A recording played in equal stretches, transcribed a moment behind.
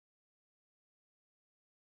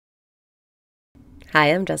Hi,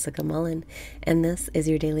 I'm Jessica Mullen, and this is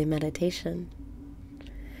your daily meditation.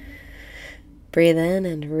 Breathe in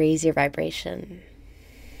and raise your vibration.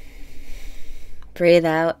 Breathe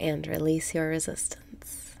out and release your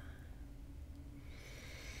resistance.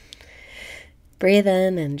 Breathe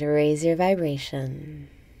in and raise your vibration.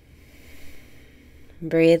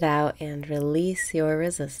 Breathe out and release your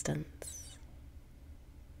resistance.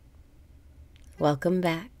 Welcome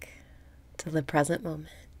back to the present moment,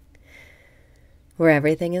 where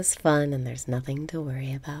everything is fun and there's nothing to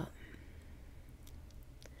worry about.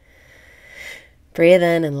 Breathe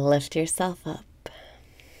in and lift yourself up.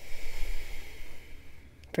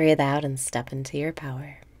 Breathe out and step into your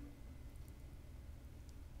power.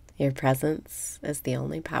 Your presence is the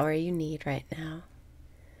only power you need right now.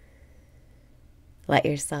 Let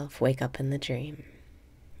yourself wake up in the dream,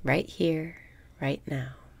 right here, right now.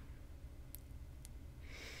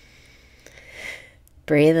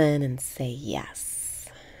 Breathe in and say yes.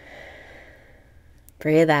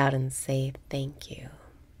 Breathe out and say thank you.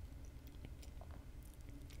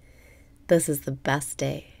 This is the best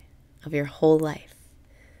day of your whole life.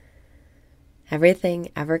 Everything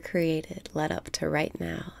ever created led up to right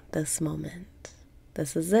now, this moment.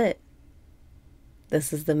 This is it.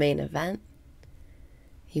 This is the main event.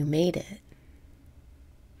 You made it.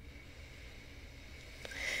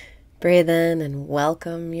 Breathe in and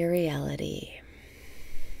welcome your reality.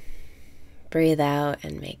 Breathe out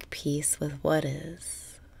and make peace with what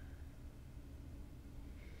is.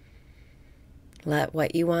 Let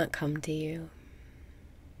what you want come to you.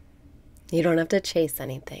 You don't have to chase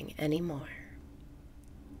anything anymore.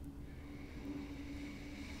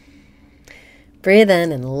 Breathe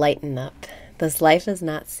in and lighten up. This life is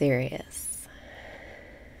not serious.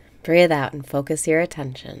 Breathe out and focus your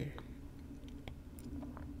attention.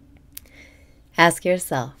 Ask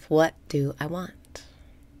yourself, what do I want?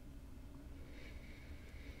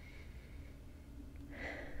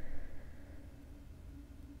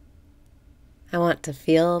 I want to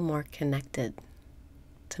feel more connected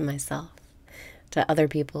to myself, to other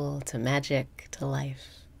people, to magic, to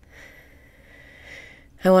life.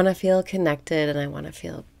 I want to feel connected and I want to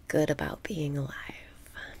feel good about being alive.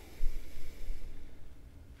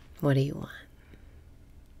 What do you want?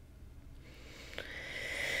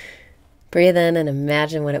 Breathe in and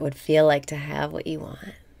imagine what it would feel like to have what you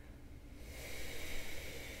want.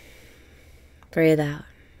 Breathe out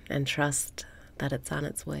and trust that it's on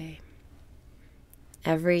its way.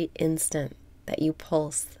 Every instant that you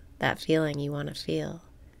pulse that feeling you want to feel,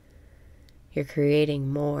 you're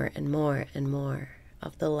creating more and more and more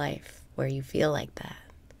of the life where you feel like that.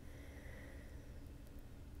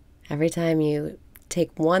 Every time you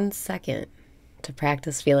take 1 second to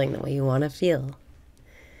practice feeling the way you want to feel,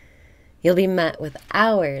 you'll be met with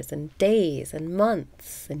hours and days and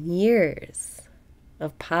months and years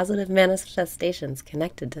of positive manifestations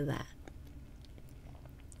connected to that.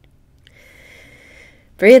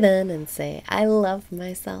 Breathe in and say, I love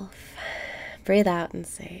myself. Breathe out and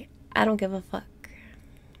say, I don't give a fuck.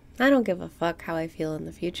 I don't give a fuck how I feel in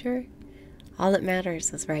the future. All that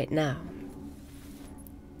matters is right now.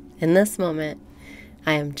 In this moment,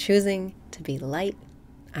 I am choosing to be light.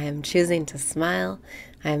 I am choosing to smile.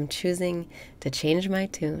 I am choosing to change my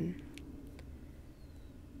tune.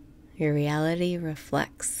 Your reality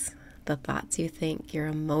reflects the thoughts you think. Your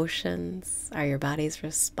emotions are your body's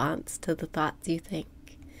response to the thoughts you think.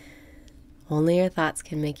 Only your thoughts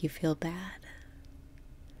can make you feel bad.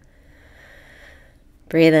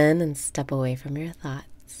 Breathe in and step away from your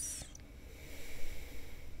thoughts.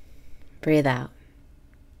 Breathe out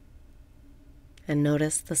and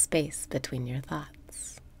notice the space between your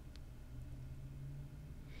thoughts.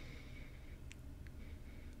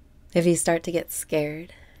 If you start to get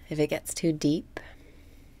scared, if it gets too deep,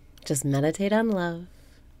 just meditate on love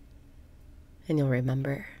and you'll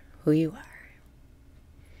remember who you are.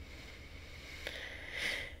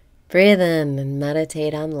 Breathe in and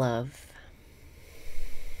meditate on love.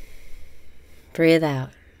 Breathe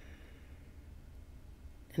out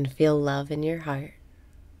and feel love in your heart.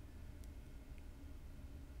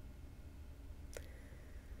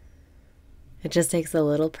 It just takes a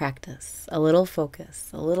little practice, a little focus,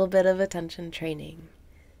 a little bit of attention training,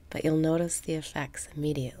 but you'll notice the effects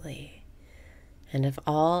immediately. And if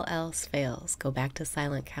all else fails, go back to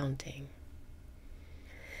silent counting.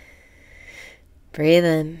 Breathe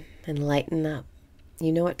in and lighten up.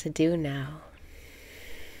 You know what to do now.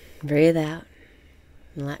 Breathe out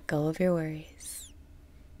and let go of your worries.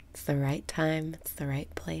 It's the right time. It's the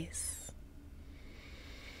right place.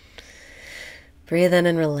 Breathe in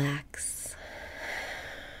and relax.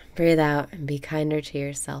 Breathe out and be kinder to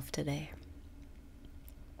yourself today.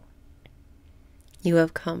 You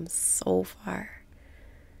have come so far.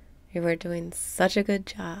 You are doing such a good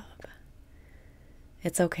job.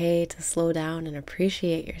 It's okay to slow down and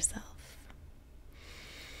appreciate yourself.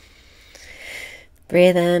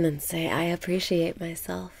 Breathe in and say, I appreciate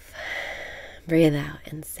myself. Breathe out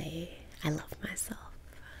and say, I love myself.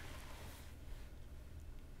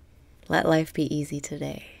 Let life be easy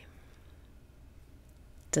today.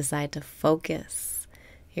 Decide to focus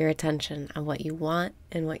your attention on what you want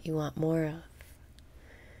and what you want more of.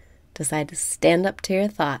 Decide to stand up to your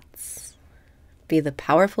thoughts. Be the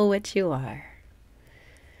powerful witch you are.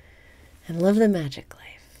 And live the magic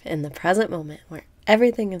life in the present moment where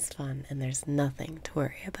everything is fun and there's nothing to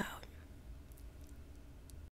worry about.